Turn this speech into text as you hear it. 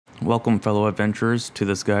Welcome fellow adventurers to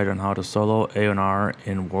this guide on how to solo Eonar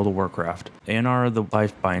in World of Warcraft. Eonar the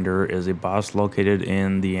Lifebinder is a boss located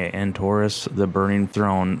in the Antorus the Burning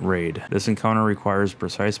Throne raid. This encounter requires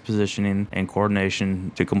precise positioning and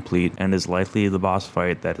coordination to complete and is likely the boss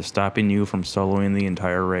fight that is stopping you from soloing the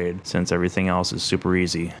entire raid since everything else is super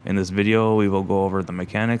easy. In this video we will go over the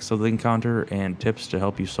mechanics of the encounter and tips to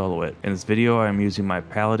help you solo it. In this video I am using my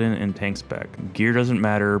paladin and tank spec. Gear doesn't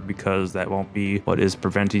matter because that won't be what is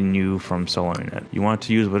preventing you from soloing it. You want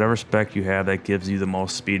to use whatever spec you have that gives you the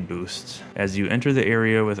most speed boosts. As you enter the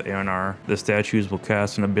area with Eonar, the statues will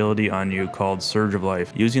cast an ability on you called Surge of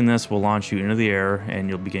Life. Using this will launch you into the air and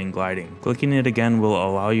you'll begin gliding. Clicking it again will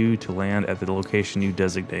allow you to land at the location you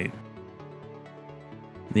designate.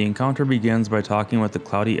 The encounter begins by talking with the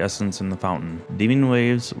cloudy essence in the fountain. Demon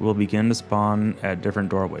waves will begin to spawn at different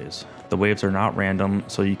doorways. The waves are not random,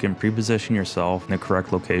 so you can pre-position yourself in the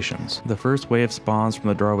correct locations. The first wave spawns from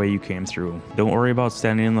the doorway you came through. Don't worry about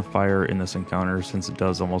standing in the fire in this encounter since it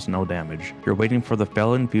does almost no damage. You're waiting for the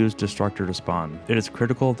Fel-infused Destructor to spawn. It is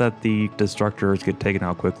critical that the Destructors get taken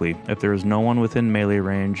out quickly. If there is no one within melee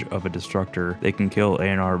range of a Destructor, they can kill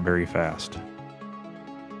Eonar very fast.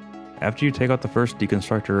 After you take out the first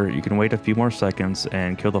deconstructor, you can wait a few more seconds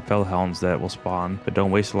and kill the Fellhounds that will spawn, but don't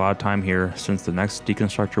waste a lot of time here since the next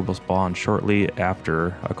deconstructor will spawn shortly after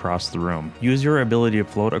across the room. Use your ability to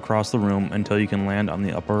float across the room until you can land on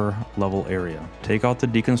the upper level area. Take out the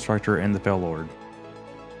deconstructor and the Fellord.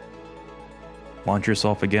 Launch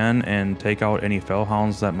yourself again and take out any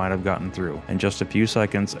Fellhounds that might have gotten through. In just a few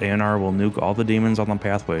seconds, Eonar will nuke all the demons on the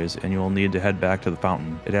pathways and you will need to head back to the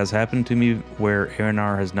fountain. It has happened to me where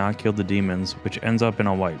Eonar has not killed the demons, which ends up in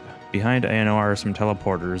a wipe. Behind Eonar are some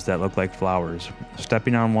teleporters that look like flowers.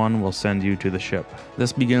 Stepping on one will send you to the ship.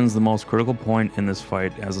 This begins the most critical point in this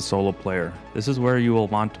fight as a solo player. This is where you will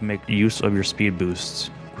want to make use of your speed boosts.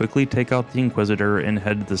 Quickly take out the Inquisitor and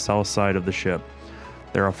head to the south side of the ship.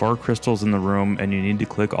 There are 4 crystals in the room and you need to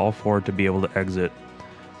click all 4 to be able to exit.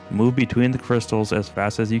 Move between the crystals as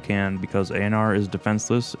fast as you can because Eonar is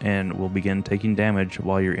defenseless and will begin taking damage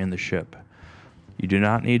while you're in the ship. You do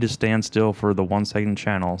not need to stand still for the 1-second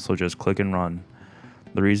channel, so just click and run.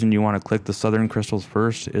 The reason you want to click the southern crystals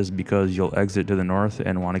first is because you'll exit to the north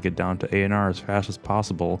and want to get down to Eonar as fast as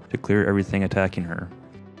possible to clear everything attacking her.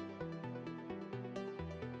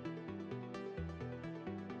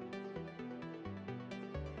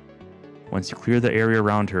 Once you clear the area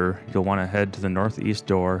around her, you'll want to head to the northeast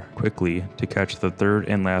door quickly to catch the third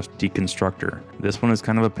and last deconstructor. This one is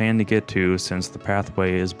kind of a pain to get to since the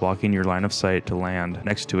pathway is blocking your line of sight to land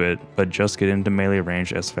next to it, but just get into melee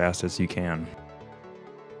range as fast as you can.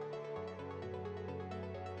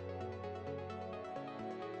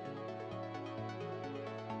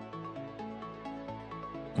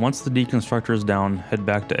 Once the deconstructor is down, head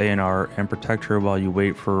back to Eonar and protect her while you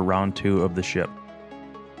wait for round 2 of the ship.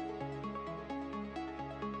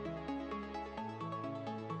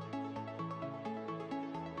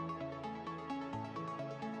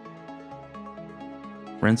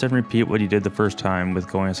 Rinse and repeat what you did the first time with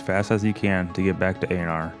going as fast as you can to get back to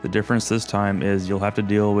Eonar. The difference this time is you'll have to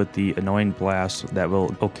deal with the annoying blasts that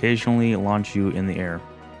will occasionally launch you in the air.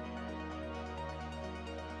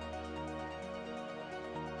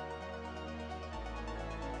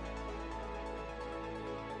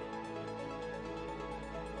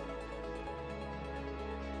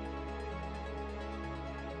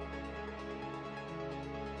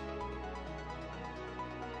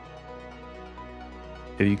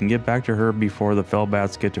 If you can get back to her before the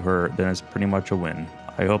Fellbats get to her, then it's pretty much a win.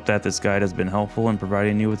 I hope that this guide has been helpful in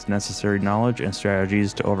providing you with necessary knowledge and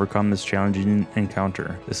strategies to overcome this challenging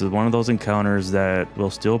encounter. This is one of those encounters that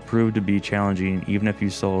will still prove to be challenging even if you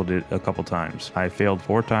soloed it a couple times. I failed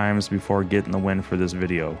 4 times before getting the win for this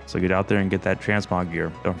video, so get out there and get that transmog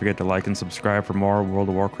gear. Don't forget to like and subscribe for more World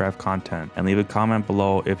of Warcraft content, and leave a comment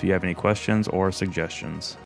below if you have any questions or suggestions.